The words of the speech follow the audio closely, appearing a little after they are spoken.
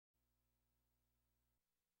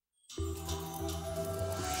Nine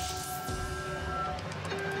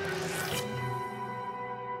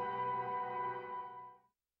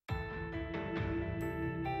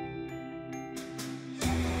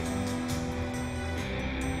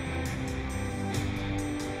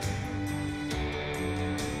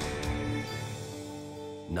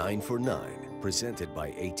for Nine, presented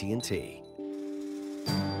by AT&T.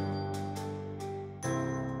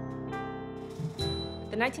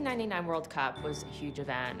 The 1999 World Cup was a huge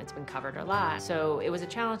event. It's been covered a lot. So it was a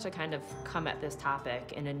challenge to kind of come at this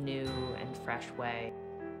topic in a new and fresh way.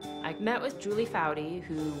 I met with Julie Foudy,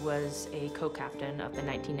 who was a co-captain of the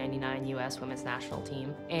 1999 U.S. women's national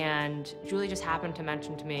team. And Julie just happened to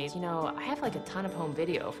mention to me, you know, I have like a ton of home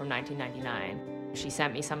video from 1999. She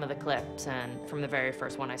sent me some of the clips, and from the very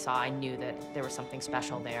first one I saw, I knew that there was something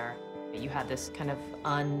special there. You had this kind of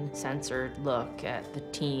uncensored look at the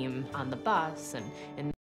team on the bus and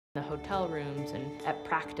in the hotel rooms and at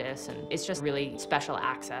practice, and it's just really special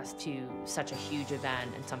access to such a huge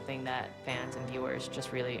event and something that fans and viewers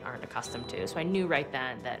just really aren't accustomed to. So I knew right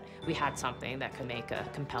then that we had something that could make a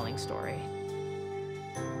compelling story.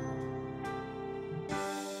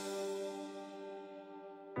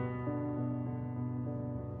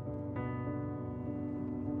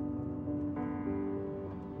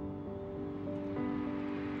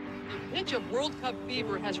 The pitch of World Cup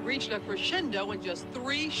fever has reached a crescendo in just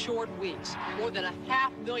 3 short weeks. More than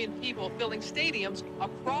 500,000 people filling stadiums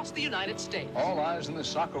across the United States. All eyes in the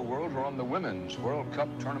soccer world are on the Women's World Cup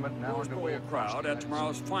tournament now underway across crowd at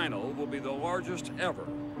tomorrow's final will be the largest ever,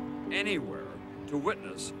 anywhere, to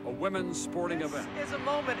witness a women's sporting event. This is a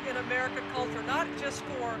moment in American culture, not just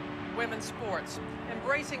for women's sports,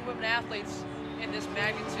 embracing women athletes in this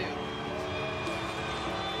magnitude.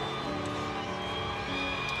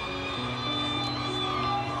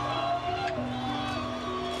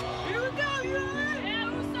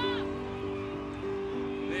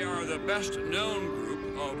 The best-known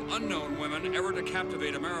group of unknown women ever to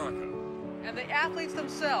captivate America. And the athletes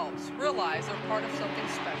themselves realize they're part of something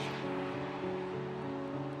special.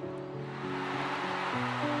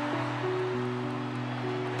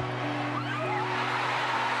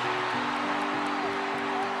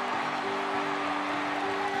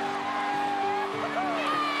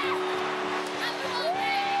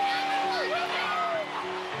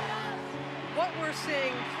 What we're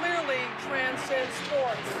seeing clearly transcends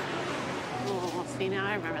sports. Oh, see, now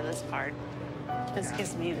I remember this part. This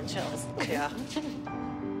gives me the chills. Yeah.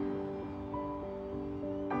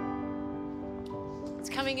 It's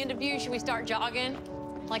coming into view. Should we start jogging,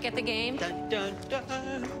 like at the game? Dun, dun,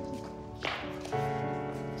 dun.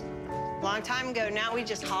 Long time ago, now we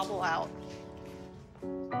just hobble out.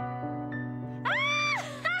 Ah!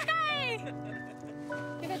 Hi!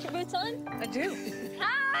 You got your boots on? I do.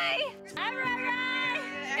 Hi!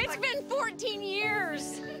 It's been 14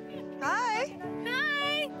 years. Hi.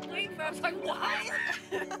 Hi! I was like, what?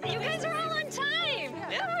 You guys are all on time.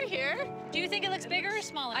 Yeah, we're here. Do you think it looks bigger or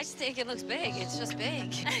smaller? I just think it looks big. It's just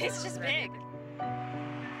big. It's just big.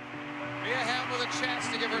 Mia Hamm with a chance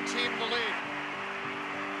to give her team the lead.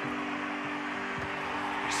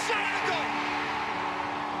 Shot and goal!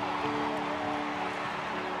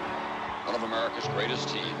 One of America's greatest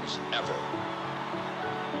teams ever.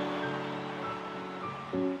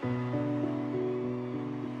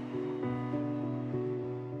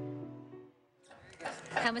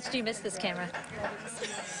 How much do you miss this camera?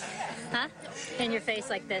 Huh? In your face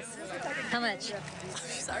like this. How much?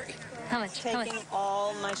 Sorry. How much? Taking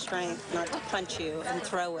all my strength not to punch you and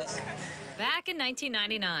throw it. Back in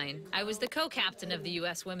 1999, I was the co-captain of the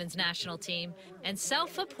U.S. women's national team and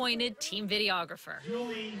self-appointed team videographer.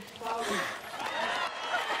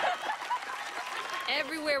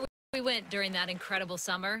 Everywhere we went during that incredible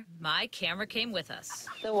summer, my camera came with us.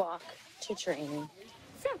 The walk to training.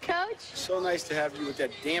 What's up, Coach? So nice to have you with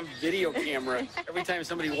that damn video camera every time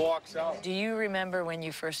somebody walks out. Do you remember when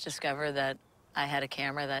you first discovered that I had a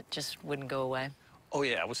camera that just wouldn't go away? Oh,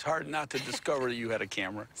 yeah, it was hard not to discover that you had a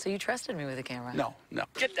camera. So you trusted me with a camera? No, no.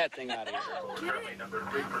 Get that thing out of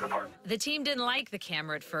here. The team didn't like the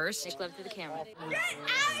camera at first. Make love to the camera. Get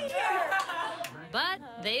out of here! But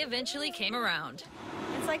they eventually came around.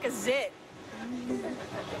 It's like a zit.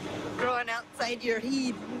 Growing outside your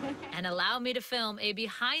heat. And allowed me to film a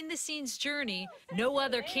behind-the-scenes journey no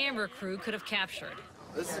other camera crew could have captured.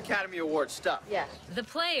 This is Academy Award stuff. Yeah. The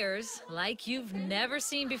players, like you've never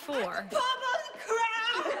seen before. Bubba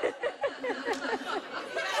crap!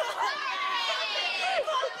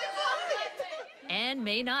 And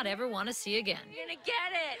may not ever want to see again. You're gonna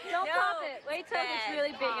get it. Don't pop it. Wait till it's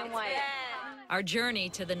really big and white. Our journey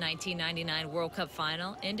to the 1999 World Cup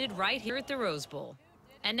final ended right here at the Rose Bowl.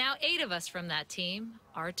 And now 8 of us from that team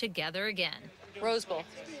are together again. Rose Bowl.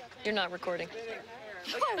 You're not recording.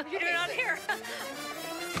 Oh, you're not here.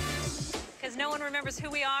 Because no one remembers who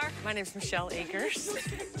we are. My name's Michelle Akers.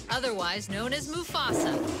 Otherwise known as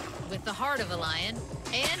Mufasa, with the heart of a lion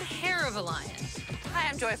and hair of a lion. Hi,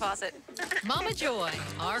 I'm Joy Fawcett. Mama Joy,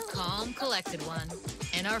 our calm, collected one,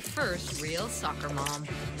 and our first real soccer mom.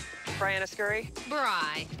 Brianna Scurry.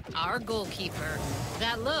 Bri, our goalkeeper.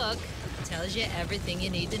 That look tells you everything you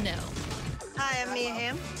need to know. Hi, I'm Mia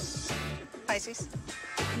Hamm, Pisces.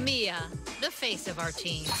 Mia, the face of our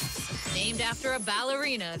team. Named after a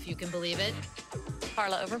ballerina, if you can believe it.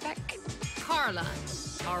 Carla Overbeck. Carla,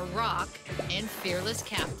 our rock and fearless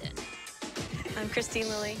captain. I'm Christine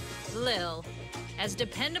Lilly. Lil, as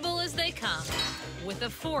dependable as they come, with a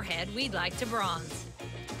forehead we'd like to bronze.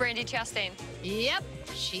 Brandy Chastain. Yep,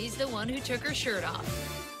 she's the one who took her shirt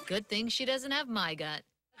off. Good thing she doesn't have my gut.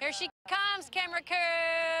 Here she comes, camera crew.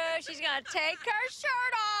 She's gonna take her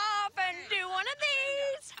shirt off and do one of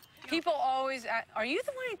these. People always ask, are you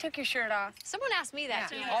the one who took your shirt off? Someone asked me that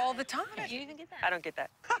too. All the time. Did you even get that? I don't get that.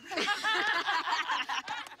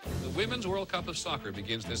 The Women's World Cup of Soccer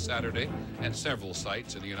begins this Saturday at several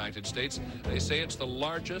sites in the United States. They say it's the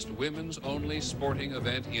largest women's-only sporting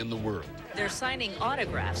event in the world. They're signing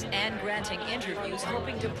autographs and granting interviews,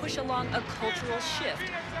 hoping to push along a cultural shift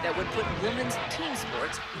that would put women's team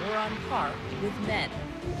sports more on par with men.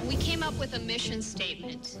 We came up with a mission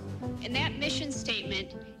statement, and that mission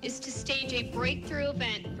statement is to stage a breakthrough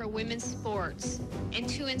event for women's sports and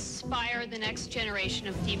to inspire the next generation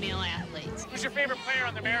of female athletes. Who's your favorite player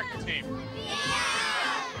on the American team?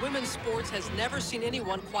 Women's sports has never seen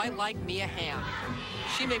anyone quite like Mia Hamm.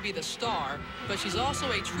 She may be the star, but she's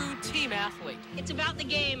also a true team athlete. It's about the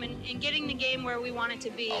game and getting the game where we want it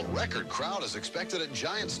to be. A record crowd is expected at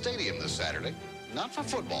Giant Stadium this Saturday. Not for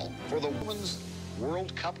football, for the Women's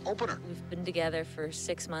World Cup opener. We've been together for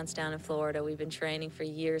 6 months down in Florida. We've been training for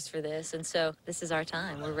years for this, and so this is our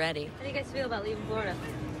time. We're ready. How do you guys feel about leaving Florida?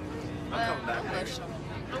 I'm coming back.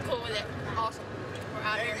 I'm cool with it. Awesome. We're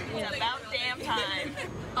out here. It's about damn time.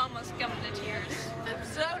 Almost coming to tears. I'm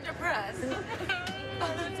so depressed.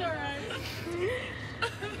 Oh, that's all right.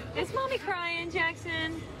 Is mommy crying,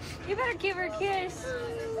 Jackson? You better give her a kiss.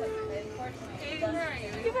 You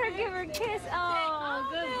better give her a kiss. Oh,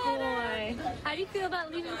 good boy. How do you feel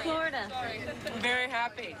about leaving Florida? I'm very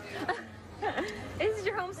happy. This is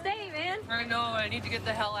your home state, man. I know, I need to get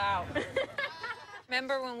the hell out.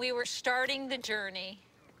 Remember when we were starting the journey,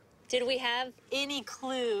 did we have any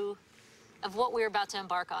clue of what we were about to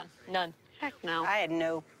embark on? None. Heck no. I had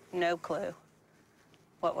no clue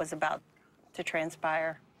what was about to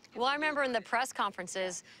transpire. Well, I remember in the press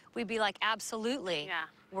conferences, we'd be like, absolutely,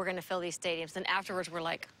 we're going to fill these stadiums. And afterwards, we're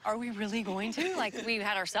like, are we really going to? Like, we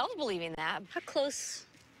had ourselves believing that. How close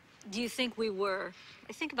do you think we were?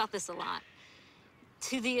 I think about this a lot.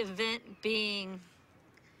 To the event being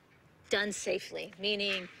done safely,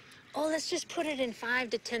 meaning, oh, let's just put it in 5,000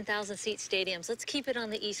 to 10,000 seat stadiums. Let's keep it on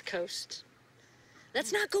the East Coast.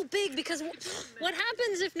 Let's not go big, because what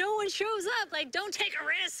happens if no one shows up? Like, don't take a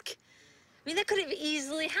risk. I mean, that could have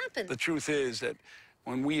easily happened. The truth is that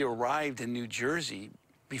when we arrived in New Jersey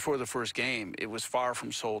before the first game, it was far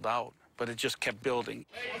from sold out, but it just kept building.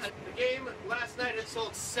 The game last night had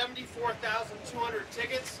sold 74,200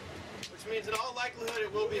 tickets, which means in all likelihood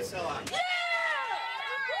it will be a sellout. Yeah!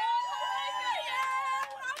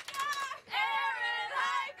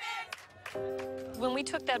 When we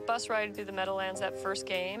took that bus ride through the Meadowlands that first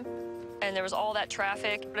game, and there was all that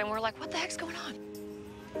traffic, and we're like, what the heck's going on?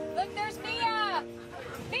 Look, there's Mia!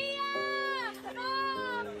 Mia!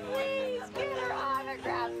 Oh, please get her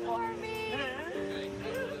autograph for me.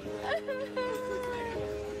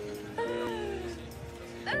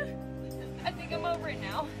 I think I'm over it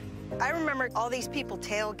now. I remember all these people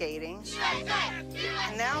tailgating,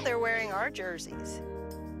 and now they're wearing our jerseys.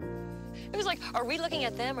 It was like, are we looking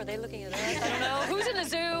at them? Are they looking at us? I don't know. Who's in the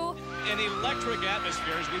zoo? An electric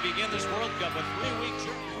atmosphere as we begin this World Cup with 3 weeks.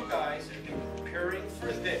 You guys have been preparing for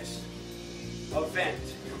this event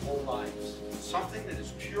your whole lives. Something that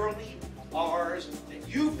is purely ours, that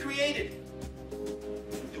you've created.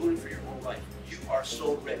 You've been doing it for your whole life. You are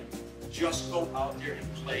so ready. Just go out there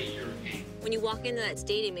and play your game. When you walk into that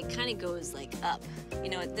stadium, it kind of goes like up. You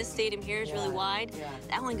know, this stadium here is really wide.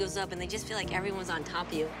 That one goes up, and they just feel like everyone's on top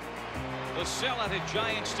of you. The sellout at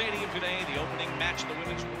Giant Stadium today, the opening match of the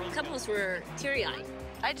Women's World Cup. A couple of us were teary-eyed.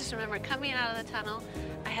 I just remember coming out of the tunnel.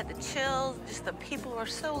 I had the chills, just the people were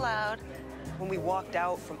so loud. When we walked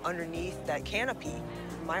out from underneath that canopy,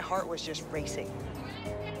 my heart was just racing.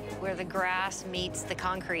 where the grass meets the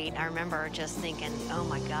concrete. I remember just thinking, oh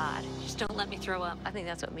my God, just don't let me throw up. I think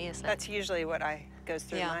that's what Mia said. That's usually what goes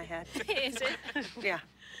through my head. Is it? Yeah.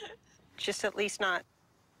 Just at least not,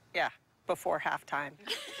 before halftime.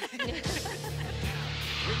 Brings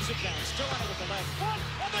it down, still on it with the left foot,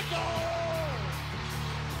 and the goal!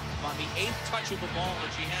 On the 8th touch of the ball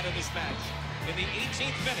that she had in this match, in the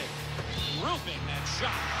 18th minute, roofing that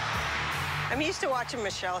shot. I'm used to watching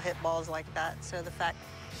Michelle hit balls like that, so the fact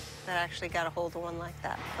that I actually got a hold of one like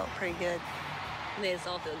that felt pretty good. Made us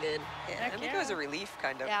all feel good. Yeah. I think it was a relief,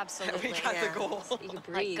 kind of. Absolutely. We got the goal. You could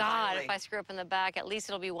My breathe. God, if I screw up in the back, at least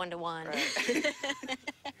it'll be 1-1. Right.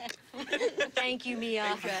 Thank you,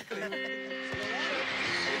 Mia. Exactly.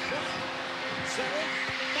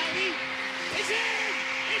 Foudy. It's in!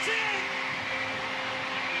 It's in!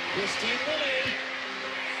 Christine Lilly.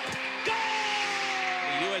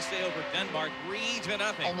 The USA over Denmark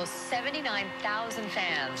 3-0. Almost 79,000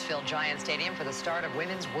 fans filled Giant Stadium for the start of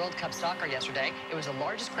Women's World Cup soccer yesterday. It was the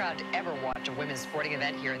largest crowd to ever watch a women's sporting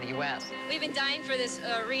event here in the U.S. We've been dying for this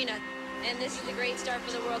arena, and this is a great start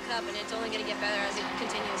for the World Cup, and it's only going to get better as it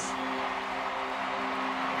continues.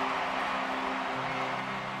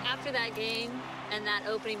 After that game and that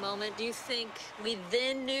opening moment, do you think we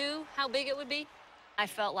then knew how big it would be? I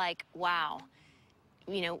felt like, wow.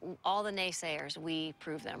 You know, all the naysayers, we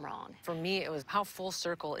proved them wrong. For me, it was how full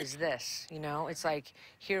circle is this, you know? It's like,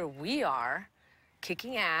 here we are,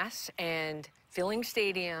 kicking ass and filling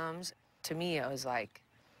stadiums. To me, it was like,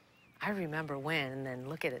 I remember when, and then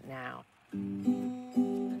look at it now.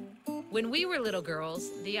 When we were little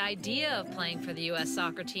girls, the idea of playing for the U.S.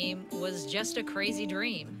 soccer team was just a crazy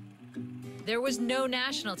dream. There was no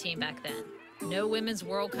national team back then, no Women's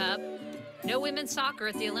World Cup, no women's soccer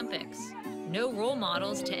at the Olympics, no role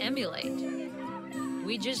models to emulate.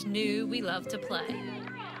 We just knew we loved to play.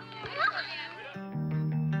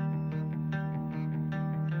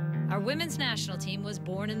 Our women's national team was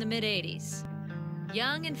born in the mid-'80s.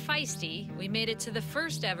 Young and feisty, we made it to the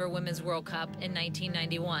first ever Women's World Cup in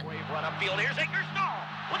 1991. Wave run upfield. Here's Ingersoll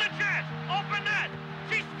with a chance. Open net.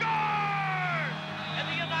 She scores! And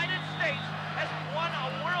the United States has won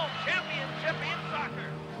a world championship in soccer.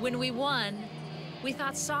 When we won, we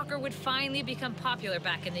thought soccer would finally become popular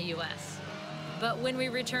back in the U.S. But when we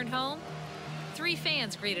returned home, 3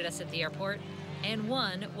 fans greeted us at the airport, and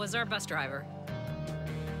one was our bus driver.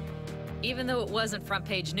 Even though it wasn't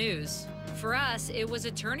front-page news, for us, it was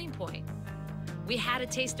a turning point. We had a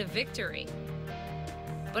taste of victory.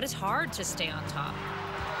 But it's hard to stay on top.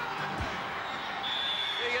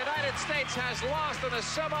 The United States has lost in the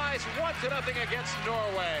semis 1-0 against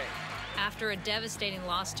Norway. After a devastating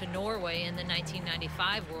loss to Norway in the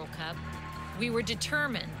 1995 World Cup, we were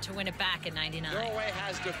determined to win it back in '99. Norway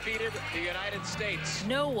has defeated the United States.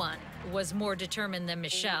 No one was more determined than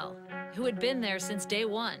Michelle, who had been there since day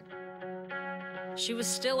one. She was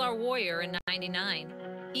still our warrior in '99,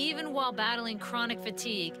 even while battling chronic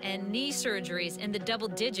fatigue and knee surgeries in the double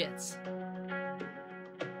digits.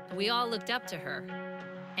 We all looked up to her.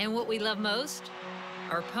 And what we love most,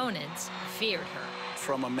 our opponents feared her.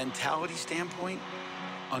 From a mentality standpoint,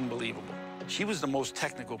 unbelievable. She was the most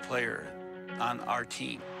technical player on our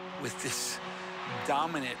team with this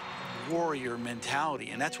dominant warrior mentality,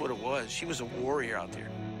 and that's what it was. She was a warrior out there.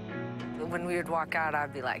 When we would walk out,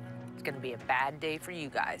 I'd be like, it's gonna be a bad day for you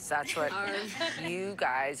guys. That's what you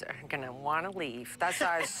guys are gonna wanna leave. That's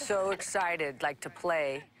why I was so excited, like, to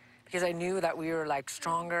play, because I knew that we were, like,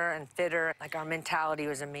 stronger and fitter. Like, our mentality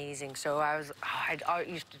was amazing. So I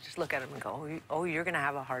used to just look at them and go, oh, you're gonna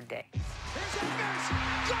have a hard day.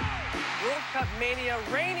 World Cup mania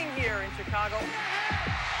reigning here in Chicago.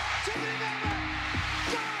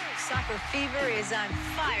 Soccer fever is on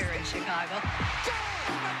fire in Chicago.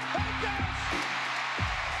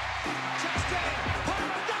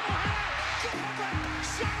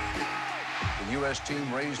 The U.S.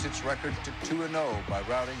 team raised its record to 2-0 by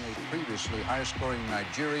routing a previously high-scoring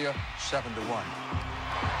Nigeria 7-1.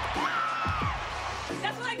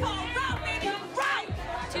 That's what I call a route, baby, a route!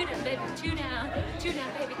 2 down, baby, 2 down. 2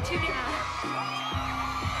 down, baby, 2 down.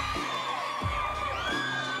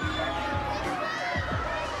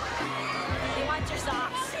 You want your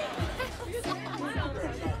socks?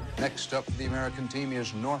 Next up for the American team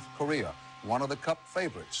is North Korea, one of the Cup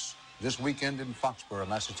favorites, this weekend in Foxborough,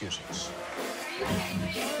 Massachusetts.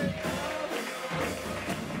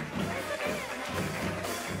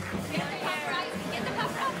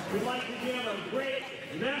 We'd like to give a great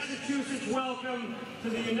Massachusetts welcome to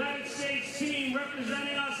the United States team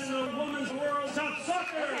representing us in the Women's World Cup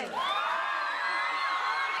Soccer.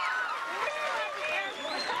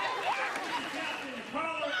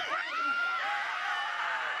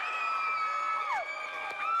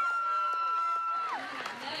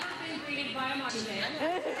 accompanied by a marching band.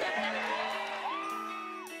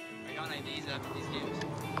 Are you on these games?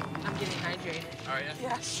 I'm getting hydrated. Are you?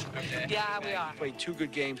 Yes. Okay. Yeah, we are. Played 2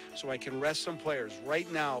 good games, so I can rest some players.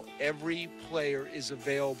 Right now, every player is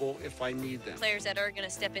available if I need them. Players that are going to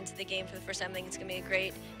step into the game for the first time, I think it's going to be a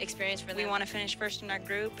great experience for them. We want to finish first in our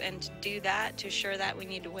group, and to do that, to assure that, we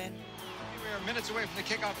need to win. We are minutes away from the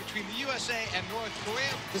kickoff between the USA and North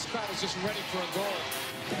Korea. This crowd is just ready for a goal.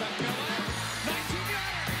 McMillan,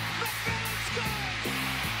 19-yarder. McMillan scores!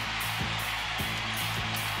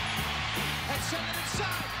 And send it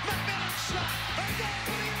inside. McMillan shot. A goal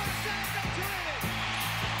for the USA. That's winning.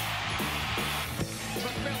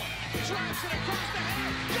 McMillan drives it across the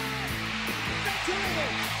head. Goal! That's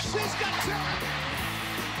winning. She's got 2.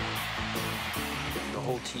 The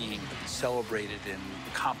whole team celebrated and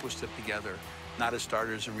accomplished it together, not as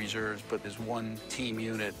starters and reserves, but as one team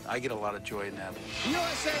unit. I get a lot of joy in that.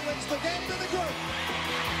 USA wins the game to the group.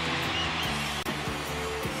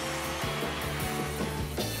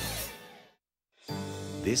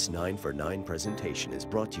 This 9 for 9 presentation is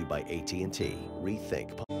brought to you by AT&T.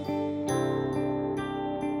 Rethink.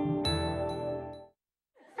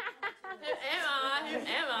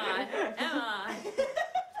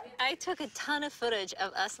 I took a ton of footage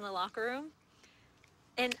of us in the locker room,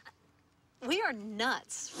 and we are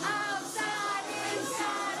nuts. Outside,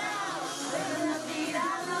 inside, out.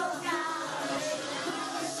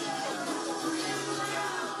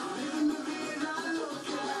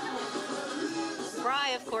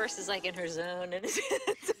 Bri, of course, is like in her zone, and, and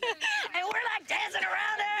we're like dancing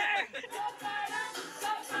around her.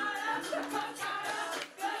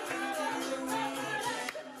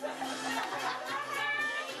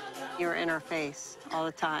 You were in our face all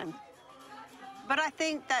the time. But I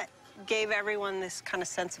think that gave everyone this kind of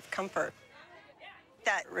sense of comfort.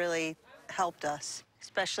 That really helped us,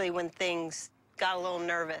 especially when things got a little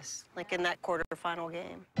nervous, like in that quarterfinal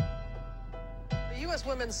game. The U.S.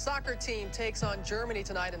 women's soccer team takes on Germany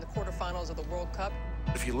tonight in the quarterfinals of the World Cup.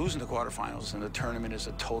 If you lose in the quarterfinals, then the tournament is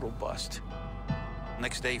a total bust.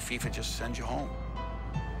 Next day, FIFA just sends you home.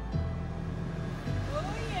 Oh,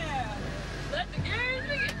 yeah. Let the game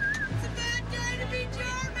begin. It's a bad day to be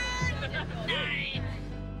German.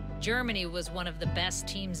 Germany was one of the best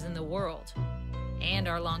teams in the world and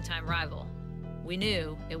our longtime rival. We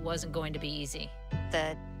knew it wasn't going to be easy.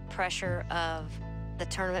 The pressure of the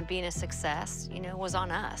tournament being a success, was on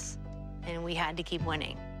us, and we had to keep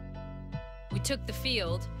winning. We took the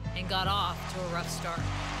field and got off to a rough start.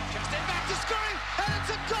 Justin back to scoring, and it's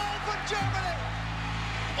a goal for Germany.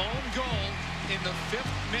 Own goal in the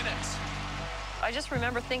 5th minute. I just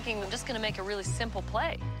remember thinking, I'm just going to make a really simple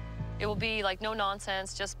play. It will be like no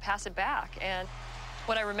nonsense, just pass it back. And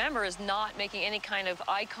what I remember is not making any kind of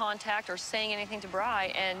eye contact or saying anything to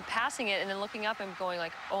Bri and passing it and then looking up and going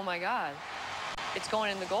like, oh my God, it's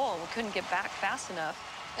going in the goal. We couldn't get back fast enough.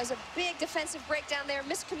 There's a big defensive breakdown there,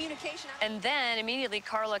 miscommunication. And then immediately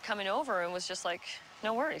Carla coming over and was just like,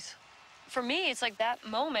 no worries. For me, it's like that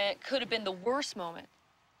moment could have been the worst moment.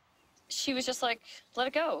 She was just like, let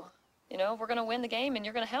it go. We're going to win the game and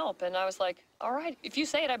you're going to help. And I was like, all right, if you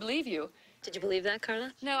say it, I believe you. Did you believe that,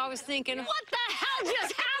 Carla? No, I was thinking, what the hell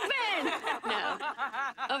just happened? No,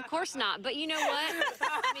 of course not. But you know what?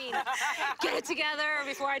 I mean, get it together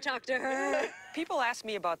before I talk to her. People ask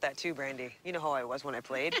me about that too, Brandy. You know how I was when I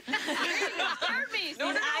played. You scared me.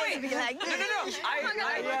 No. I would be like,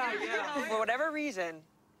 No. For whatever reason,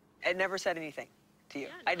 I never said anything to you.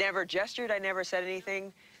 I never gestured. I never said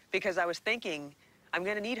anything because I was thinking, I'm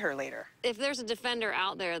going to need her later. If there's a defender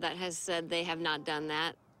out there that has said they have not done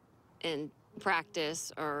that in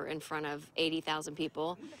practice or in front of 80,000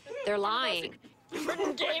 people, they're lying.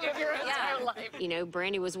 game of your entire life.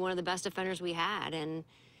 Brandy was one of the best defenders we had, and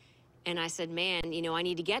I said, man, I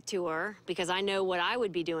need to get to her because I know what I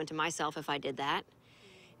would be doing to myself if I did that.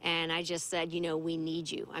 And I just said, we need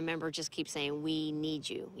you. I remember just keep saying, we need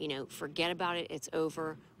you. Forget about it. It's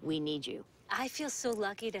over. We need you. I feel so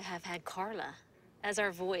lucky to have had Carla as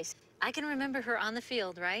our voice. I can remember her on the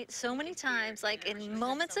field, right? So many times, like in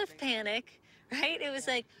moments of panic, right? It was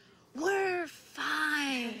like, we're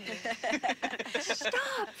fine.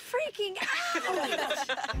 Stop freaking out.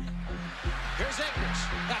 Here's English.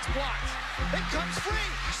 That's blocked. It comes free.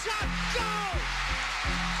 Shot. Goal!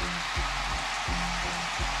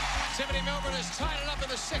 Tiffany Milburn has tied it up in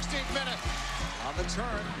the 16th minute. On the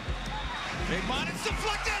turn. Big man, it's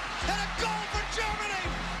deflected. And a goal for Germany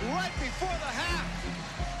right before the half.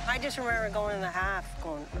 I just remember going in the half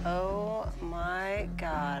going, oh my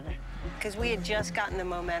God. Because we had just gotten the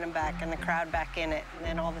momentum back and the crowd back in it. And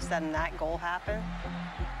then all of a sudden that goal happened.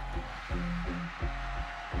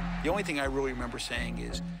 The only thing I really remember saying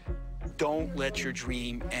is, Don't let your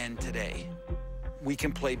dream end today. We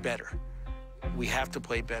can play better. We have to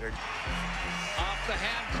play better. Off the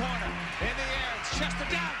hand corner, in the air, it's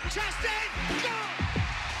Chastain down, Chastain, go!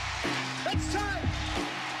 It's time!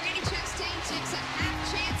 Randy Chastain takes a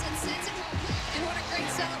half chance and sends it home. And what a great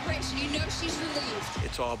celebration. You know she's relieved.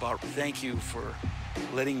 It's all about thank you for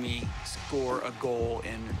letting me score a goal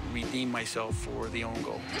and redeem myself for the own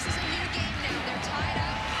goal. This is a new game now. They're tied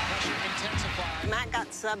up. Pressure intensifies. Matt got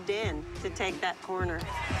subbed in to take that corner. It's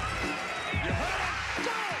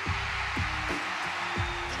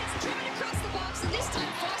driven across the box, and this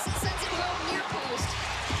time Fawcett sends it home near post.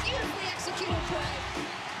 Beautifully executed play.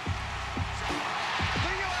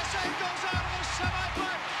 The USA goes out of the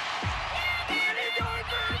semi-final.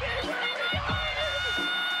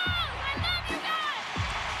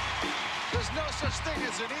 There's no such thing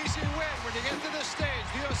as an easy win when you get to this stage.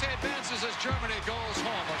 The USA advances as Germany goes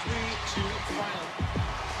home. A 3-2 final.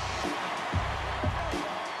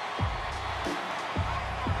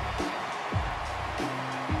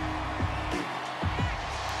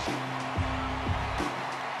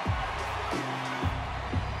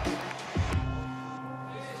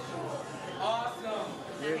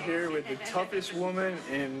 We're here with the toughest woman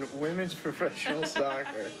in women's professional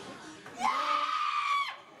soccer.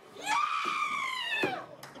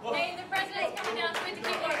 Hey, the president's coming down, so we have to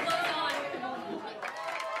keep our clothes on.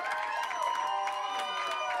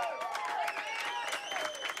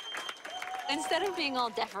 Instead of being all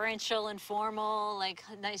deferential and formal, like,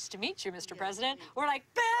 nice to meet you, Mr. President, we're like,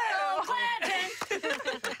 Bill Clinton!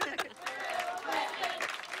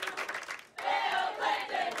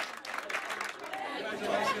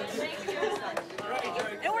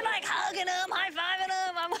 And we're like hugging them, high-fiving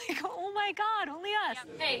them. I'm like, oh my God, only us.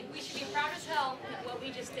 Hey, we should be proud as hell at what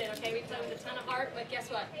we just did, okay? We played with a ton of heart, but guess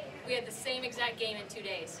what? We had the same exact game in 2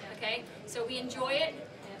 days, okay? So we enjoy it,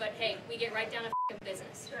 but hey, we get right down to f***ing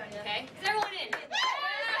business, okay? Is everyone in?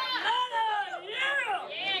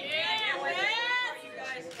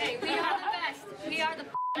 Hey, we are the best. We are the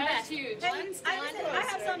best. Huge. Hey, I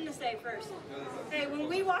have something to say first. Hey, when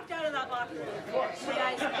we walked out of that locker room, you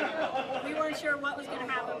guys, we weren't sure what was going to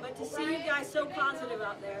happen, but to see you guys so positive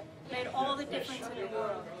out there made all the difference in the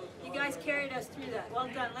world. You guys carried us through that. Well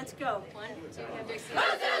done. Let's go. 1, 2, 3.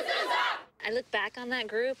 I look back on that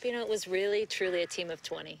group, you know, it was really, truly a team of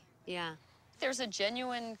 20. Yeah. There's a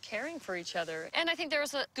genuine caring for each other. And I think there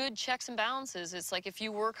was a good checks and balances. It's like if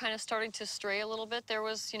you were kind of starting to stray a little bit, there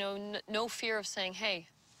was, you know, no fear of saying, hey,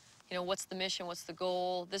 you know, what's the mission? What's the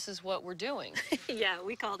goal? This is what we're doing. Yeah,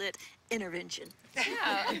 we called it intervention.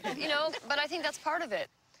 Yeah, you know, but I think that's part of it.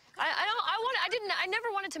 I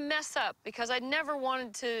never wanted to mess up because I never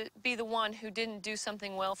wanted to be the one who didn't do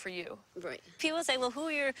something well for you. Right. People say, well,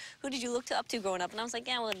 who did you look up to growing up? And I was like,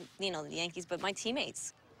 yeah, well, you know, the Yankees, but my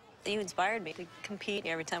teammates. You inspired me to compete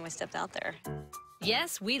every time I stepped out there.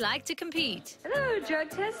 Yes, we like to compete. Hello,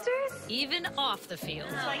 drug testers. Even off the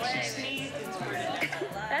field. It's like she sneezed and squirted.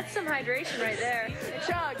 That's some hydration right there.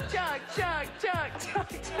 Chug, chug, chug, chug, chug,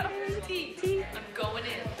 chug. Tea. I'm going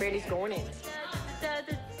in. Brandy's going in. Oh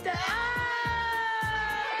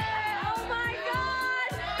my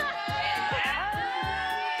God!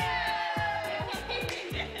 Yeah, baby!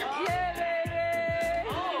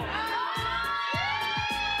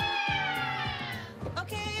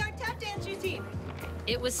 Okay, our tap dance routine.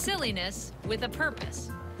 It was silliness with a purpose.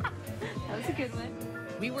 That was a good one.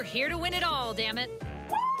 We were here to win it all, damn it.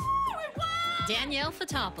 Danielle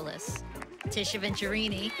Fotopoulos, Tisha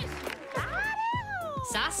Venturini,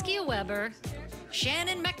 Saskia Weber,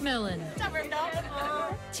 Shannon McMillan,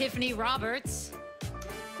 Tiffany Roberts,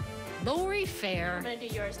 Lori Fair, I'm gonna do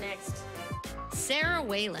yours next. Sarah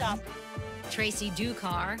Whalen, Tracy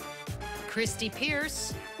Ducar, Christy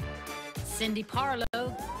Pierce, Cindy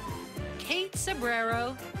Parlow, Kate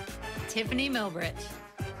Sobrero, Tiffany Milbritt.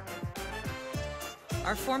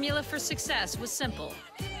 Our formula for success was simple.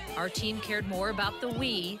 Our team cared more about the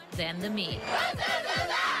we than the me.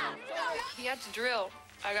 He had to drill.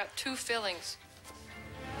 I got 2 fillings.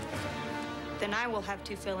 Then I will have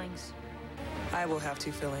 2 fillings. I will have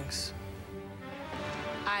 2 fillings.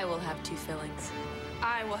 I will have 2 fillings.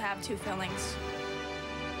 I will have 2 fillings.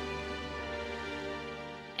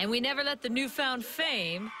 And we never let the newfound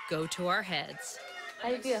fame go to our heads. How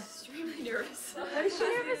do you feel? Extremely nervous. What is she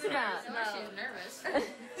nervous about? She's nervous.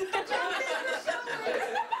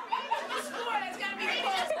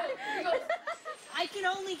 I can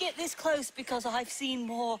only get this close because I've seen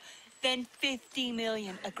more than 50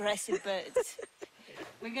 million aggressive birds.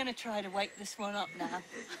 We're gonna try to wake this one up now.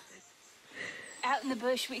 Out in the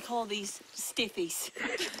bush, we call these stiffies.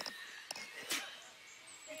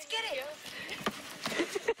 Let's get it.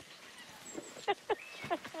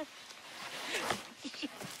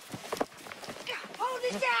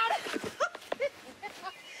 it down!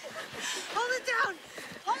 Hold it down!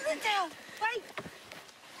 Hold it down! Wait!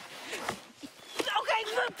 Okay,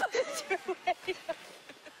 put your weight.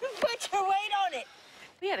 Put your weight on it.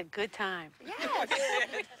 We had a good time. Yes.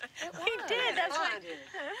 We did. That's what.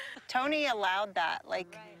 Tony allowed that.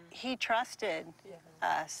 Like, he trusted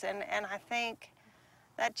us. And I think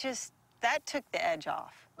that took the edge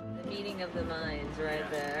off. The meeting of the minds right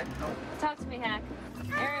there. Talk to me, Hack.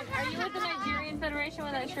 Aaron, are you with the Nigerian Federation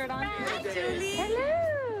with that shirt on? Hi, Julie.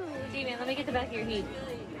 Hello. Damien, let me get the back of your heat.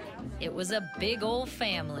 It was a big old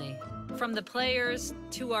family. From the players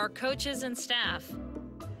to our coaches and staff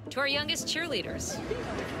to our youngest cheerleaders.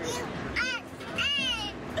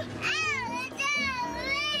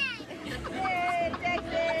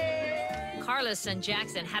 Carlos and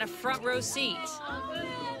Jackson had a front row seat.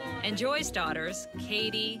 And Joy's daughters,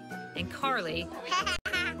 Katie and Carly,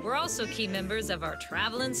 were also key members of our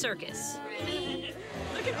traveling circus.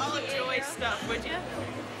 Look at all of Joy's stuff, would you?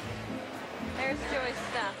 There's Joy's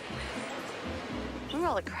stuff. Remember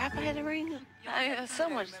all the crap I had to bring? I have so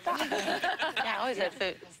much stuff. Yeah, I always had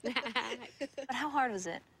food. But how hard was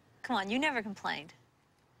it? Come on, you never complained.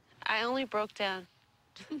 I only broke down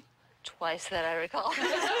twice that I recall.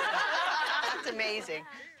 That's amazing.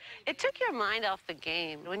 It took your mind off the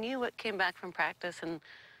game when you came back from practice and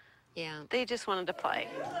they just wanted to play.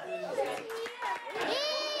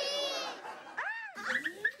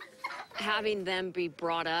 Having them be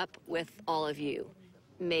brought up with all of you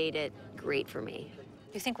made it great for me.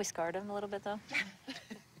 Do you think we scarred him a little bit, though?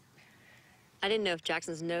 I didn't know if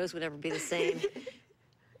Jackson's nose would ever be the same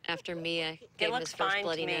after Mia gave him his first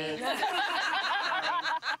bloody nose.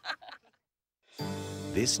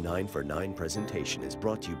 This 9 for 9 presentation is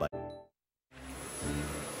brought to you by...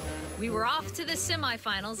 We were off to the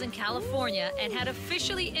semifinals in California and had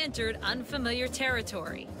officially entered unfamiliar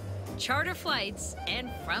territory. Charter flights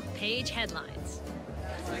and front page headlines.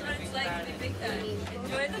 Enjoy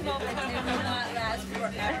the moment. It will not last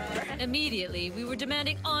forever. Immediately, we were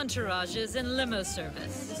demanding entourages and limo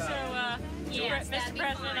service. So, yes, Mr.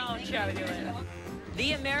 President, I'll show you it.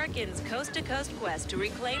 The Americans' coast-to-coast quest to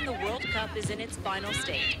reclaim the World Cup is in its final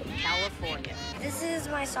state, California. This is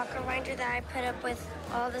my soccer binder that I put up with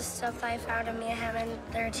all the stuff that I found in Mia Hamm and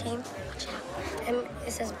their team. And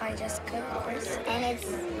it says by Jessica, of course. And it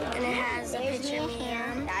has a picture of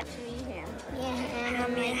Mia. That's Mia Hamm.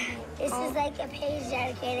 And Mia. This is like a page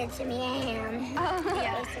dedicated to Mia Hamm. Oh,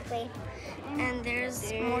 yeah. Basically. And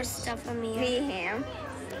there's more stuff of Mia. Mia Hamm.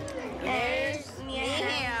 There's Mia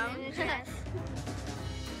Hamm.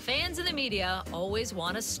 Fans and the media always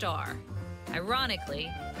want a star.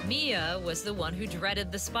 Ironically, Mia was the one who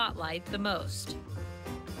dreaded the spotlight the most.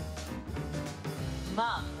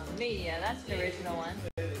 Mamma Mia, that's the original one.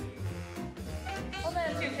 Hold that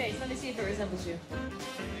up to your face. Let me see if it resembles you.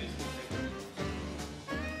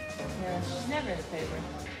 Yeah, she's never in the paper.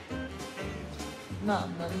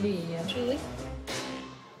 Mamma Mia. Truly?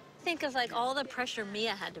 Think of like all the pressure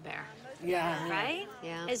Mia had to bear. Yeah. Right?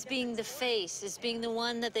 Yeah. As being the face, as being the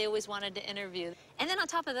one that they always wanted to interview. And then on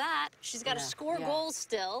top of that, she's got to score goals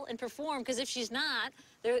still and perform, because if she's not,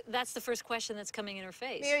 that's the first question that's coming in her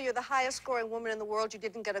face. Mia, you're the highest scoring woman in the world. You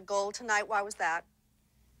didn't get a goal tonight. Why was that?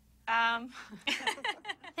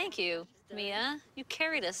 Thank you, Mia. You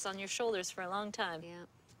carried us on your shoulders for a long time. Yeah.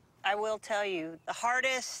 I will tell you, the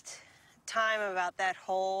hardest time about that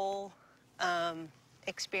whole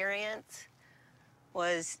experience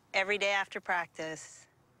was every day after practice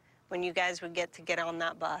when you guys would get on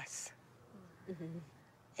that bus.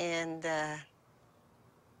 And I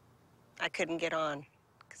couldn't get on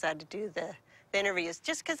because I had to do the interviews,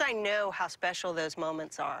 just because I know how special those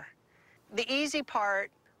moments are. The easy part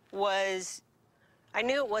was I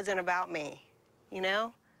knew it wasn't about me, you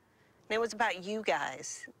know? And it was about you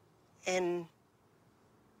guys. And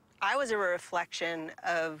I was a reflection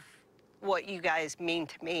of what you guys mean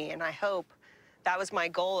to me, and I hope that was my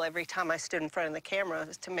goal every time I stood in front of the camera,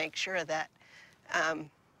 was to make sure that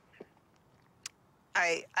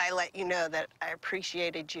I let you know that I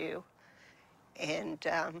appreciated you and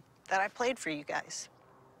that I played for you guys.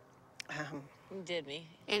 You did me.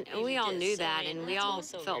 And we all knew that, and we all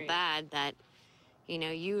felt bad that, you know,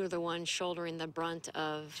 you were the one shouldering the brunt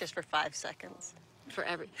of... Just for 5 seconds.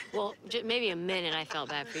 Well, maybe a minute I felt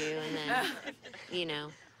bad for you, and then, you know.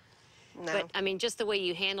 No. But, I mean, just the way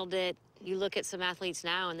you handled it, you look at some athletes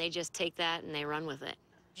now, and they just take that and they run with it.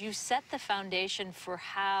 You set the foundation for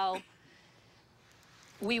how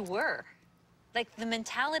we were, like the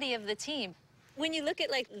mentality of the team. When you look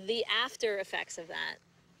at like the after effects of that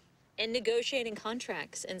and negotiating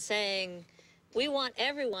contracts and saying, we want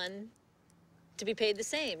everyone to be paid the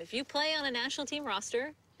same. If you play on a national team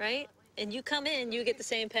roster, right, and you come in, you get the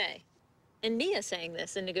same pay. And Mia saying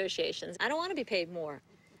this in negotiations, I don't want to be paid more.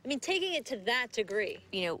 I mean, taking it to that degree.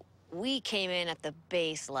 You know, we came in at the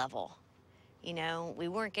base level. You know, we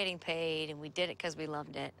weren't getting paid, and we did it because we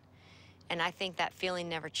loved it. And I think that feeling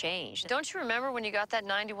never changed. Don't you remember when you got that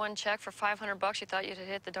 91 check for $500? You thought you'd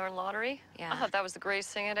hit the darn lottery? Yeah. I thought that was the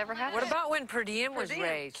greatest thing I'd ever had. What about when per diem was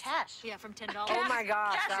raised? Cash. Yeah, from $10. Oh my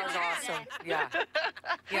gosh, that was awesome. Yeah.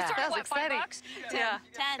 Yeah. That was exciting. $5? Yeah.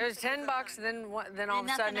 10. It was $10, then all of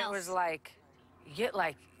a sudden it was like, you get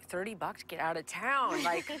like $30, get out of town.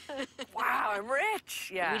 Like, wow, I'm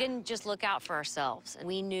rich. Yeah. We didn't just look out for ourselves.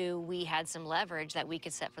 We knew we had some leverage that we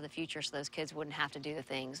could set for the future so those kids wouldn't have to do the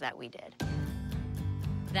things that we did.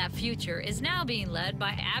 That future is now being led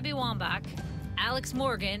by Abby Wambach, Alex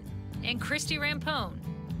Morgan, and Christy Rampone,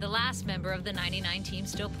 the last member of the 99 team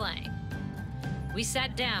still playing. We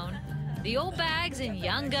sat down, the old bags and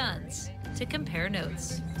young guns, to compare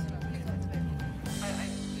notes.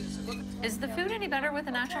 Is the food any better with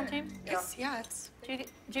the national team? Yeah, it's... Did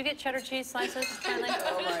you get cheddar cheese slices finally?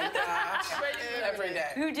 Oh my gosh. Every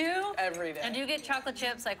day. Who do? Every day. And do you get chocolate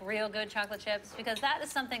chips, like real good chocolate chips? Because that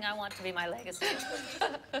is something I want to be my legacy.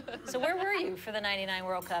 So where were you for the 99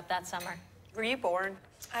 World Cup that summer? Were you born?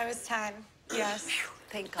 I was 10, yes.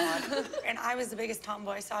 Thank God. And I was the biggest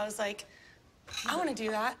tomboy, so I was like, I want to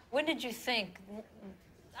do that. When did you think,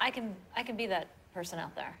 I can be that person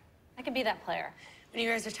out there? I can be that player? When you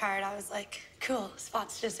guys retired, I was like, cool,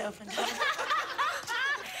 spots just opened up. Get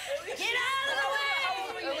out of the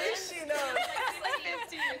way! At least she knows.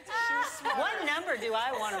 What number do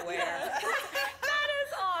I want to wear? That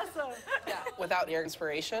is awesome. Yeah. Without your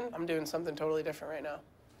inspiration, I'm doing something totally different right now.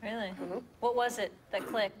 Really? Mm-hmm. What was it that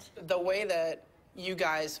clicked? The way that you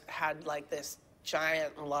guys had like this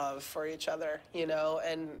giant love for each other, you know,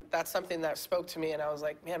 and that's something that spoke to me, and I was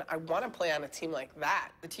like, man, I want to play on a team like that.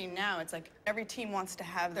 The team now, it's like every team wants to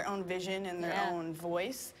have their own vision and their own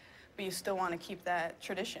voice, but you still want to keep that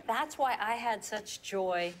tradition. That's why I had such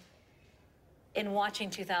joy in watching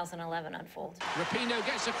 2011 unfold. Rapinoe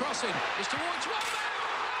gets a crossing. It's towards Wambach.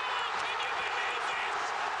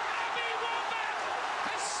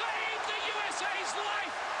 Has saved the USA's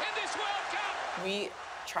life in this World Cup. We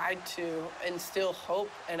tried to instill hope,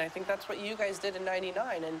 and I think that's what you guys did in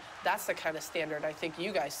 '99, and that's the kind of standard I think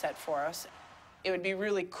you guys set for us. It would be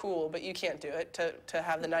really cool, but you can't do it, to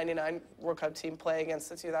have the '99 World Cup team play against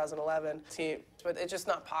the 2011 team, but it's just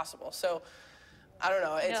not possible. So, I don't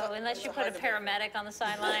know. No, unless you put a paramedic on the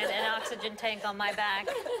sideline, an oxygen tank on my back,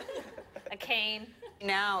 a cane.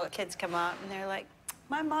 Now kids come up and they're like,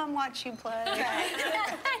 my mom watched you play.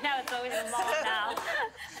 Now it's always the mom now.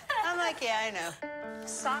 I'm like, yeah, I know.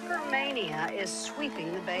 Soccer mania is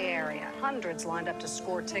sweeping the Bay Area. Hundreds lined up to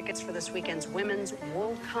score tickets for this weekend's Women's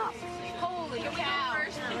World Cup. Holy cow. I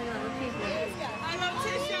love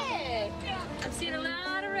Tisha. I've seen a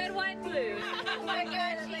lot of red, white, and blue. Oh my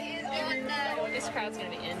gosh, she is doing that. This crowd's gonna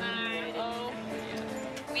be in.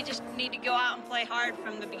 We just need to go out and play hard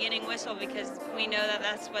from the beginning whistle because we know that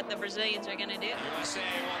that's what the Brazilians are gonna do. USA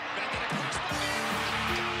will bend it across the field.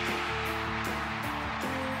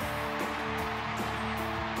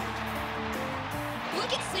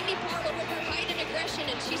 Look at Cindy Parlow with her height and aggression,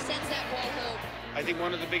 and she sends that ball home. I think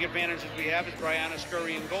one of the big advantages we have is Brianna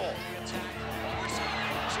Scurry in goal.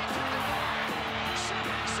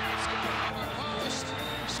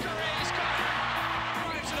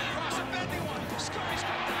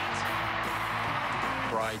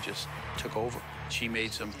 Bri just took over. She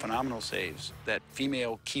made some phenomenal saves that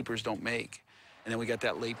female keepers don't make. And then we got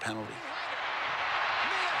that late penalty.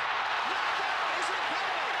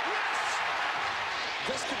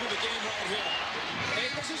 This could be the game right here.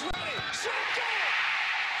 Naples is ready. Shoot,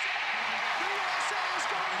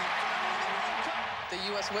 The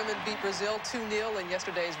U.S. women beat Brazil 2-0 in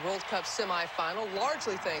yesterday's World Cup semifinal,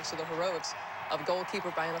 largely thanks to the heroics of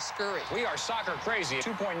goalkeeper Brianna Scurry. We are soccer crazy.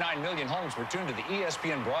 2.9 million homes were tuned to the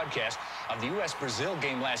ESPN broadcast of the U.S.-Brazil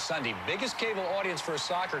game last Sunday. Biggest cable audience for a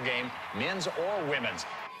soccer game, men's or women's.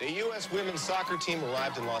 The U.S. women's soccer team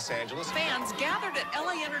arrived in Los Angeles. Fans gathered at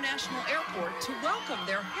LA International Airport to welcome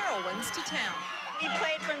their heroines to town. We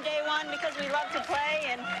played from day one because we love to play,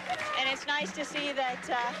 and it's nice to see that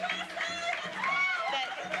that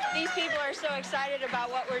these people are so excited about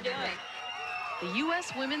what we're doing. The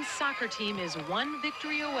U.S. women's soccer team is one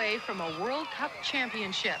victory away from a World Cup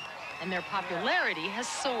championship, and their popularity has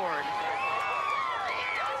soared.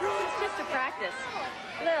 It's just a practice.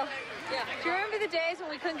 Lil, do you remember the days when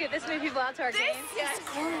we couldn't get this many people out to our games? This is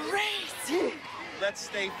great! let's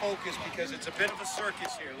stay focused because it's a bit of a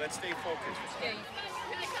circus here. Let's stay focused.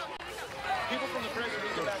 People from the press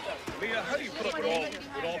need to back up. Leah, how do you put up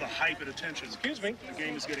with all the hype and attention? Excuse me. The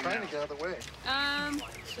game is getting Trying to get out of the way.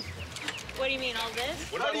 What do you mean, all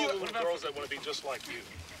this? What about all the little girls that want to be just like you?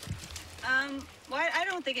 Well, I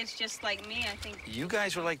don't think it's just like me. I think You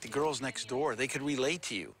guys were like the girls next door. They could relate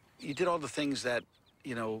to you. You did all the things that,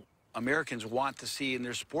 you know, Americans want to see in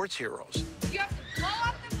their sports heroes. You have to blow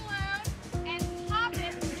up the balloon and pop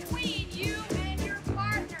it between you and your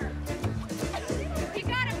partner. You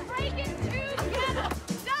gotta break it together.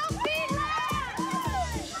 Don't be loud!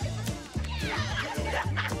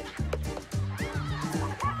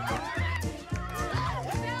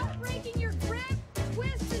 Without breaking your grip,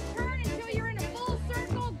 twist and turn until you're in a full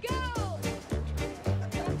circle. Go!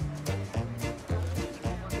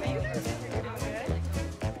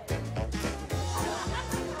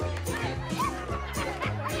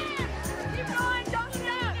 Keep going, don't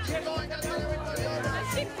stop! Keep going,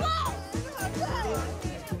 let's keep close!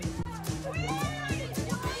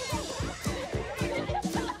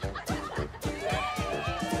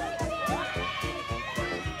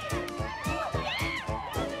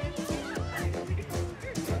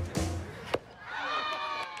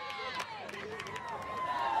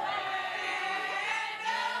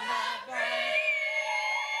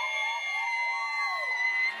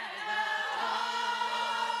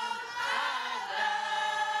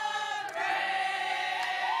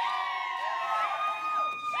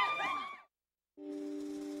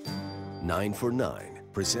 9 for 9,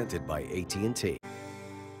 presented by AT&T.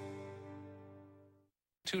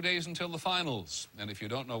 2 days until the finals. And if you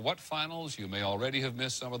don't know what finals, you may already have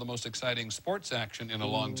missed some of the most exciting sports action in a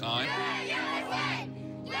long time.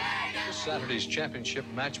 This Saturday's championship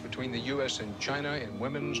match between the U.S. and China in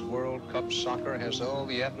Women's World Cup Soccer has all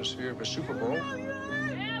the atmosphere of a Super Bowl.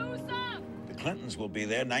 The Clintons will be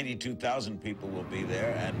there, 92,000 people will be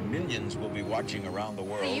there, and millions will be watching around the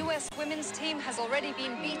world. The U.S. women's team has already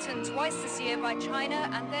been beaten twice this year by China,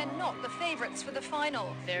 and they're not the favorites for the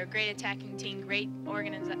final. They're a great attacking team, great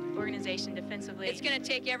organization defensively. It's going to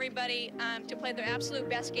take everybody to play their absolute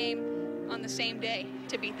best game on the same day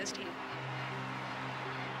to beat this team.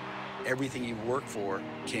 Everything you worked for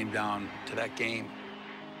came down to that game.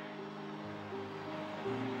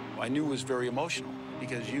 I knew it was very emotional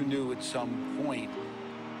because you knew at some point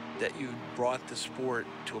that you brought the sport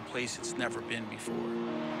to a place it's never been before.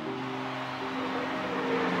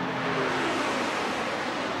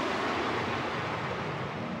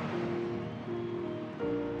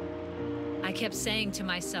 I kept saying to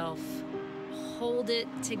myself, hold it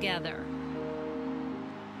together.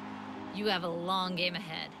 You have a long game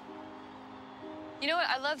ahead. You know what?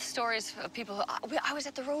 I love stories of people who, I was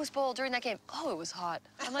at the Rose Bowl during that game. Oh, it was hot.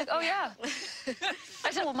 I'm like, oh, yeah.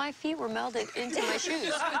 I said, well, my feet were melted into my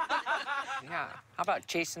shoes. Yeah. How about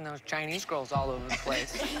chasing those Chinese girls all over the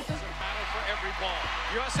place? Battle for every ball.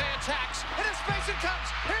 USA attacks. Into space it comes.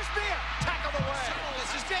 Here's Mia. Tackled away.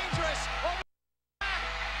 This is dangerous. Over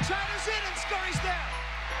China's in and scurries there.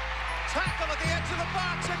 Tackle at the edge of the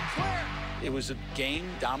box and clear. It was a game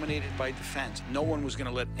dominated by defense. No one was going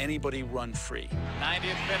to let anybody run free.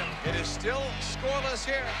 90th minute. It is still scoreless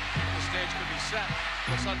here. The stage could be set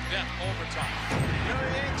for sudden death overtime.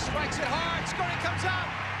 Reuniting strikes it hard. Scurry comes out.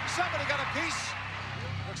 Somebody got a piece.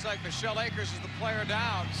 Looks like Michelle Akers is the player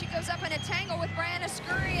down. She goes up in a tangle with Brianna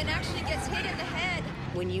Scurry and actually gets hit in the head.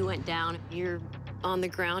 When you went down, you're on the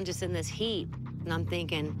ground just in this heap. And I'm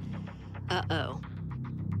thinking, uh-oh.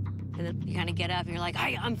 And then you kind of get up and you're like,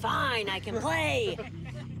 I'm fine, I can play.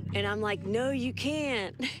 And I'm like, no, you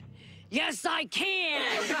can't. Yes, I can.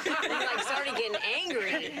 And I like started getting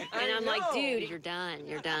angry. And I'm like, dude, you're done,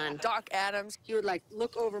 you're done. Doc Adams, he would like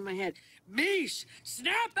look over my head. Mish,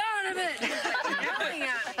 snap out of it! Yelling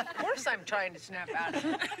at me. Of course I'm trying to snap out of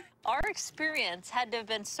it. Our experience had to have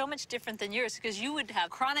been so much different than yours because you would have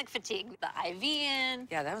chronic fatigue, the IV in.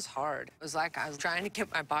 Yeah, that was hard. It was like I was trying to get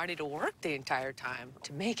my body to work the entire time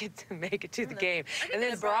to make it to the game. And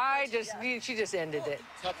then Bri she just ended it.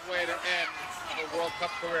 Tough way to end the World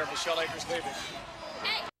Cup career. Michelle Akers leaving.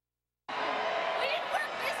 Hey, we didn't work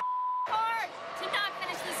this hard to not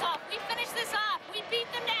finish this off. We finished this off. We beat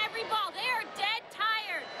them to every ball. They are dead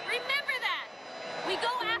tired. Remember that. We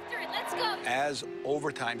go after it. Let's go. As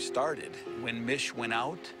overtime started, when Mish went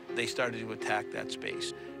out, they started to attack that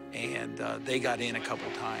space. And they got in a couple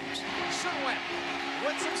times. Sunweb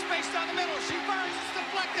with some space down the middle. She fires. It's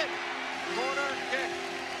deflected. Corner kick.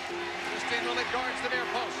 Christine Lilly guards the near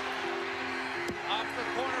post. Off the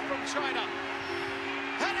corner from China.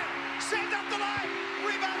 Header. Saved up the line.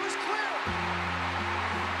 Rebound was clear.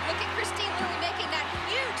 Look at Christine Lilly making that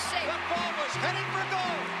huge save. The ball was heading for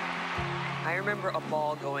goal. I remember a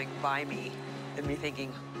ball going by me and me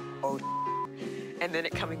thinking, oh, and then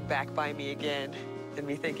it coming back by me again and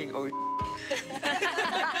me thinking, oh,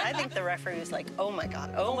 I think the referee was like, oh my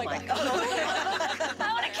God, oh my God.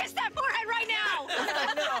 I want to kiss that forehead right now.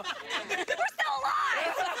 I know. We're still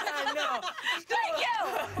alive. I know. Thank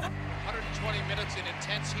you. 120 minutes in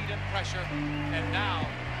intense heat and pressure, and now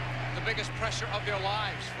the biggest pressure of their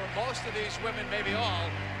lives. For most of these women, maybe all,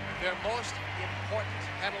 their most important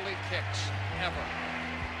penalty kicks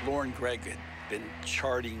ever. Lauren Gregg had been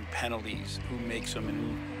charting penalties, who makes them and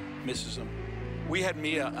who misses them. We had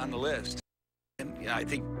Mia on the list, and I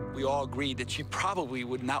think we all agreed that she probably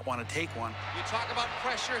would not want to take one. You talk about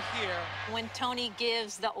pressure here. When Tony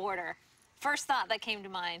gives the order, first thought that came to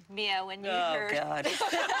mind, Mia, when you heard. Oh, God.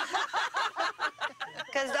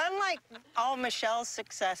 Because unlike all Michelle's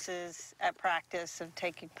successes at practice of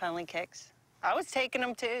taking penalty kicks, I was taking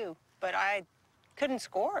them too, but I couldn't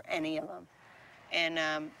score any of them.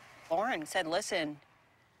 And Lauren said, listen,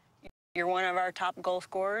 you're one of our top goal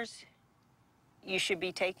scorers. You should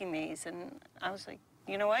be taking these. And I was like,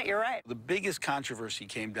 you know what? You're right. The biggest controversy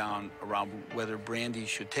came down around whether Brandy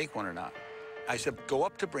should take one or not. I said, go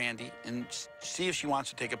up to Brandy and see if she wants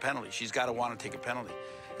to take a penalty. She's got to want to take a penalty.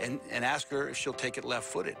 And ask her if she'll take it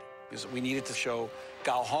left-footed, because we needed to show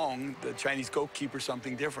Gao Hong, the Chinese goalkeeper,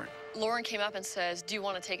 something different. Lauren came up and says, do you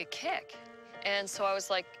want to take a kick? And so I was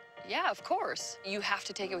like, yeah, of course. You have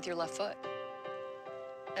to take it with your left foot.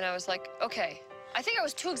 And I was like, okay. I think I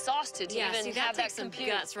was too exhausted to even see, have that takes some compute.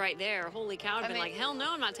 guts right there. Holy cow, I'd been like, hell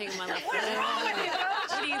no, I'm not taking my left foot. What's wrong with you, Coach?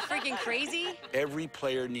 What are you, freaking crazy? Every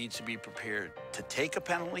player needs to be prepared to take a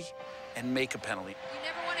penalty and make a penalty. You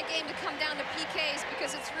never want a game to come down to PKs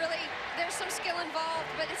because it's really, there's some skill involved,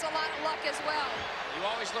 but it's a lot of luck as well. You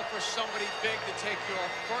always look for somebody big to take your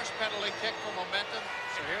first penalty kick for momentum.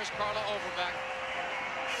 So here's Carla Overbeck.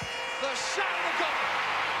 The shot of the goal.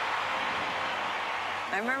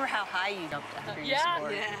 I remember how high you jumped after you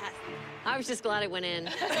scored. Yeah. I was just glad it went in.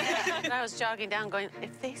 I was jogging down going,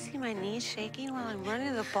 if they see my knees shaking while I'm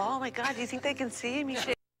running the ball, oh my God, do you think they can see me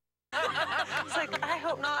shaking? It's like, I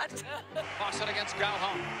hope not. Toss it against Gao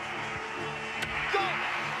Hong.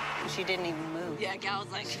 Go! She didn't even move. Yeah, Gal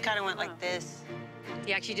was like... She kind of went like this.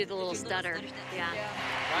 Yeah, she did the little stutter. Yeah.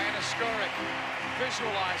 Diana Skurek,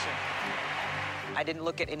 visualizing. I didn't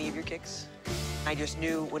look at any of your kicks. I just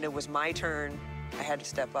knew when it was my turn, I had to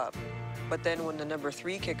step up. But then when the number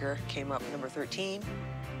 3 kicker came up, number 13,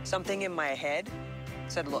 something in my head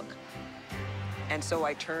said, look. And so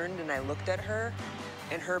I turned and I looked at her,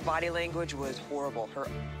 and her body language was horrible. Her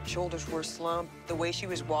shoulders were slumped. The way she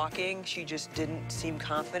was walking, she just didn't seem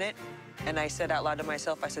confident. And I said out loud to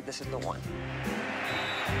myself, I said, this is the one.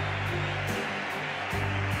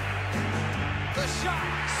 The shot,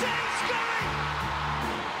 save Scully!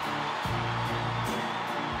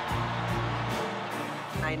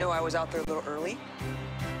 I know I was out there a little early,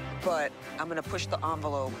 but I'm gonna push the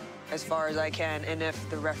envelope as far as I can, and if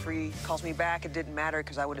the referee calls me back, it didn't matter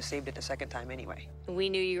because I would have saved it the second time anyway. We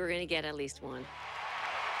knew you were going to get at least one.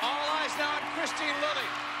 All eyes now on Christine Lilly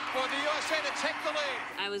for the USA to take the lead.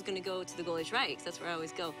 I was going to go to the goalie's right, because that's where I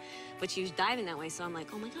always go. But she was diving that way, so I'm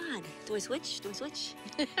like, oh my God, do I switch? Do I switch?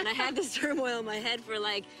 And I had this turmoil in my head for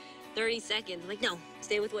like 30 seconds. Like, no,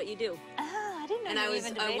 stay with what you do. Oh, I didn't know and you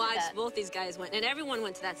even debated I watched that. both these guys went, and everyone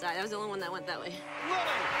went to that side. I was the only one that went that way. Lilly,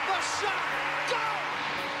 the shot, go!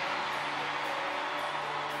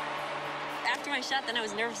 After my shot, then I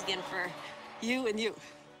was nervous again for you and you.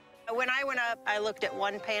 When I went up, I looked at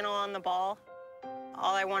one panel on the ball.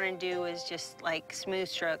 All I wanted to do was just, like, smooth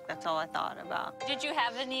stroke. That's all I thought about. Did you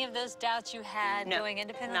have any of those doubts you had No, going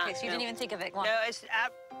into penalty kicks? You no. didn't even think of it? No, as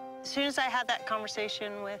soon as I had that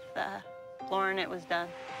conversation with Lauren, it was done.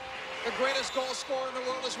 The greatest goal scorer in the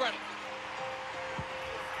world is ready.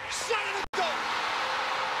 Shot of the goal!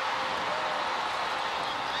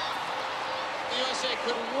 The USA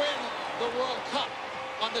could win the World Cup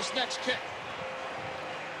on this next kick.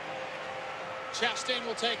 Chastain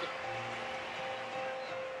will take it.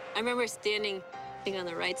 I remember standing, I think, on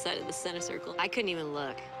the right side of the center circle. I couldn't even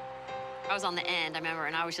look. I was on the end, I remember,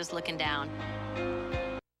 and I was just looking down.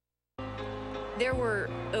 There were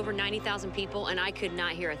over 90,000 people, and I could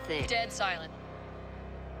not hear a thing. Dead silent.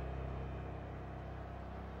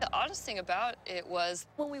 The oddest thing about it was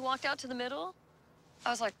when we walked out to the middle,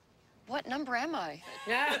 I was like, what number am I?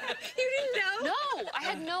 Yeah. You didn't know? No, I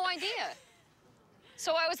had no idea.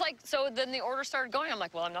 So I was like, so then the order started going. I'm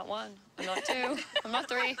like, well, I'm not 1, I'm not 2, I'm not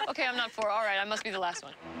 3. Okay, I'm not 4. All right, I must be the last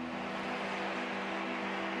one.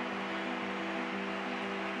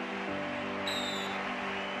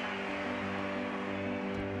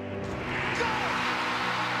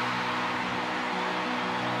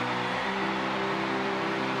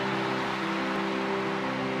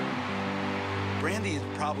 Brandy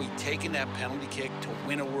had probably taken that penalty kick to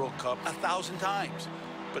win a World Cup 1,000 times,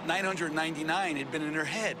 but 999 had been in her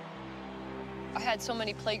head. I had so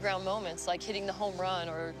many playground moments, like hitting the home run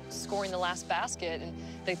or scoring the last basket and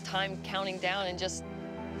the time counting down and just,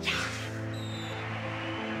 yeah.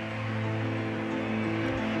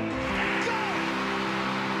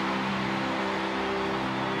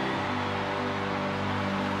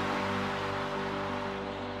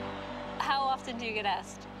 How often do you get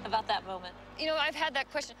asked about that moment? You know, I've had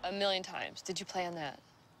that question a million times. Did you plan that?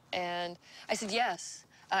 And I said, yes.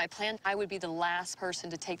 I planned I would be the last person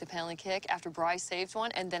to take the penalty kick after Bryce saved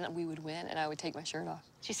one, and then we would win, and I would take my shirt off.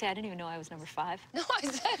 Did she say, I didn't even know I was number 5? No, I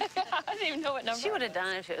said, I didn't even know what number. She would have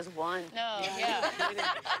done it if it was 1. No, yeah.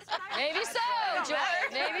 Maybe so, Joy.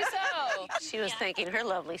 Maybe so. She was thanking her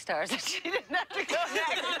lovely stars that she didn't have to go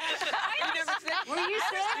next. Were you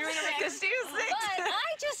 6? You were because she was 6. But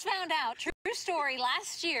I just found out, true story,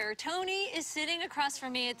 last year, Tony is sitting across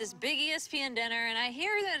from me at this big ESPN dinner, and I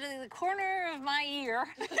hear that in the corner of my ear,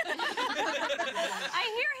 I hear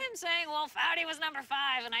him saying, well, Foudy was number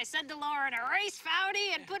 5, and I said to Lauren, erase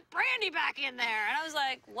Foudy and put Brandy back in there. And I was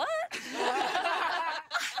like, what? I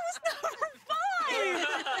was number 5.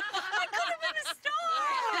 I could have been a star.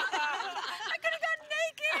 I could have gotten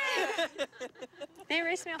naked. They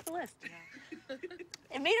erased me off the list.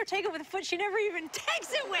 It made her take it with a foot she never even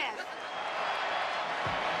takes it with.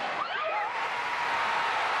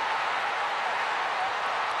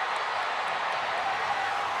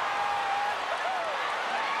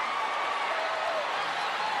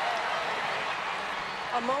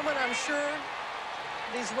 A moment I'm sure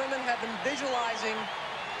these women have been visualizing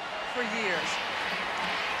for years.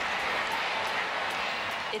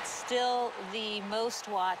 It's still the most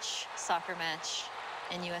watched soccer match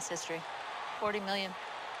in U.S. history, 40 million.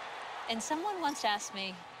 And someone once asked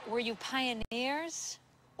me, were you pioneers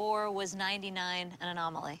or was 99 an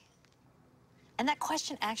anomaly? And that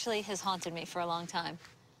question actually has haunted me for a long time.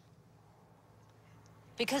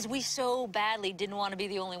 Because we so badly didn't want to be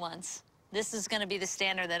the only ones. This is going to be the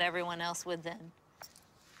standard that everyone else would then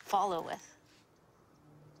follow with.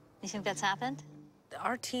 You think that's happened?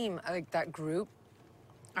 Our team, like that group,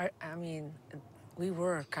 I mean, we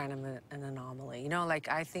were kind of an anomaly. You know, like,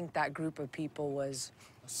 I think that group of people was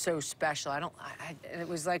so special. It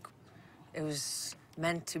was like, it was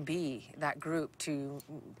meant to be, that group, to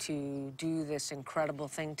do this incredible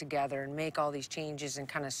thing together and make all these changes and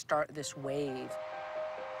kind of start this wave.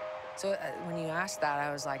 So when you asked that,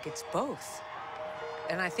 I was like, it's both.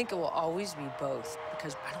 And I think it will always be both,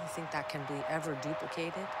 because I don't think that can be ever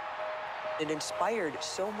duplicated. It inspired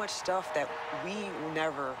so much stuff that we will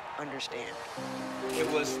never understand. It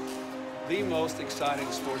was the most exciting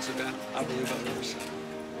sports event I believe I've ever seen.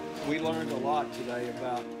 We learned a lot today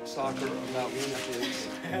about soccer, about unity,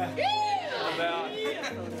 about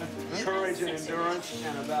courage and endurance,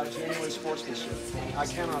 and about genuine sportsmanship. I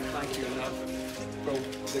cannot thank you enough for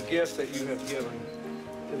the gift that you have given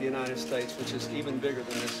to the United States, which is even bigger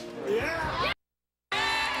than this. Yeah!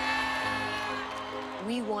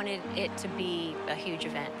 We wanted it to be a huge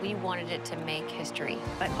event. We wanted it to make history,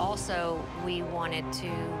 but also we wanted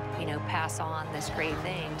to, you know, pass on this great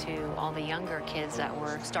thing to all the younger kids that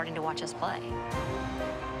were starting to watch us play.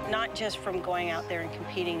 Not just from going out there and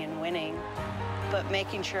competing and winning, but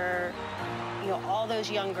making sure, you know, all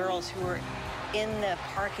those young girls who were in the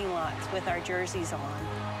parking lots with our jerseys on,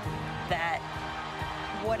 that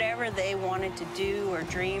whatever they wanted to do or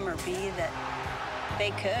dream or be, that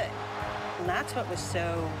they could. And that's what was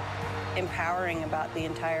so empowering about the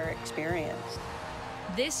entire experience.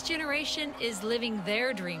 This generation is living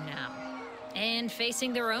their dream now and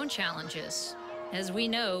facing their own challenges. As we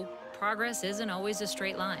know, progress isn't always a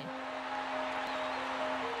straight line.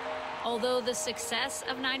 Although the success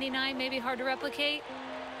of '99 may be hard to replicate,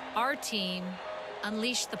 our team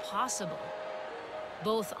unleashed the possible,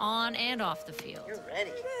 both on and off the field. You're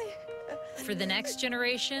ready. For the next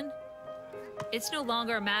generation, it's no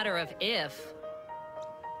longer a matter of if,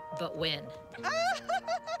 but when.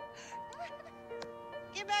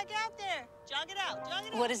 Get back out there. Jog it out. Jog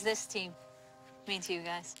it out. What does this team mean to you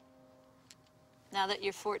guys? Now that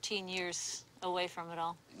you're 14 years away from it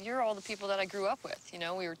all. You're all the people that I grew up with. You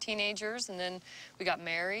know, we were teenagers, and then we got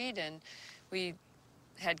married, and we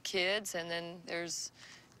had kids, and then there's,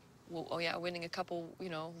 well, oh yeah, winning a couple, you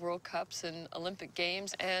know, World Cups and Olympic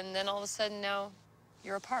Games, and then all of a sudden now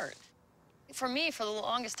you're apart. For me, for the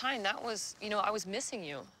longest time, that was, you know, I was missing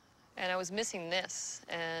you, and I was missing this,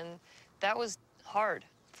 and that was hard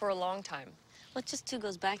for a long time. Well, it just too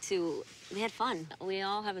goes back to, we had fun. We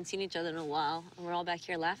all haven't seen each other in a while, and we're all back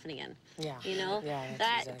here laughing again. Yeah. You know? Yeah,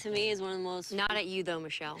 that, exactly. to me, is one of the most... Not at you, though,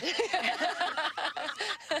 Michelle.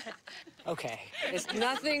 Okay. It's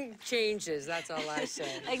nothing changes, that's all I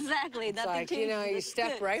say. Exactly. It's nothing like, changes. you know, you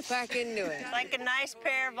step right back into it. Like a nice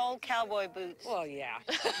pair of old cowboy boots. Well, yeah.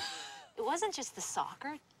 It wasn't just the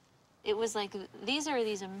soccer. It was like, these are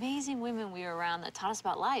these amazing women we were around that taught us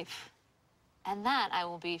about life. And that I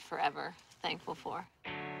will be forever thankful for.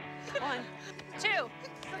 1, 2,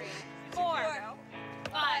 3, 4,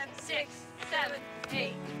 5, 6, 7,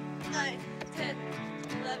 8, 9, 10,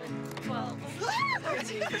 11, 12,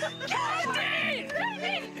 13, 14,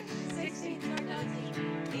 16,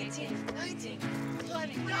 17, 18, 19,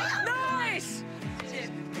 20. Nice! 2,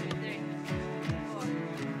 3, 4, 5,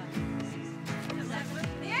 6, 7,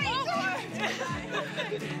 8.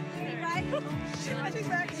 Right? I think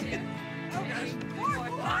back to you. Okay. 4,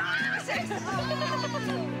 5, 6.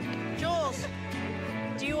 Jules,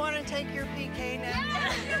 do you want to take your PK now?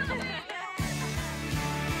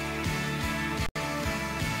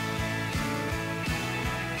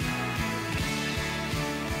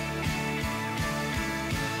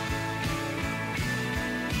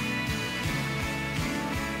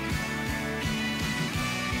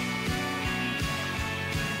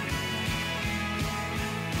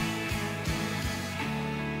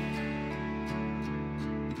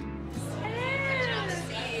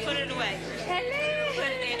 Put it away.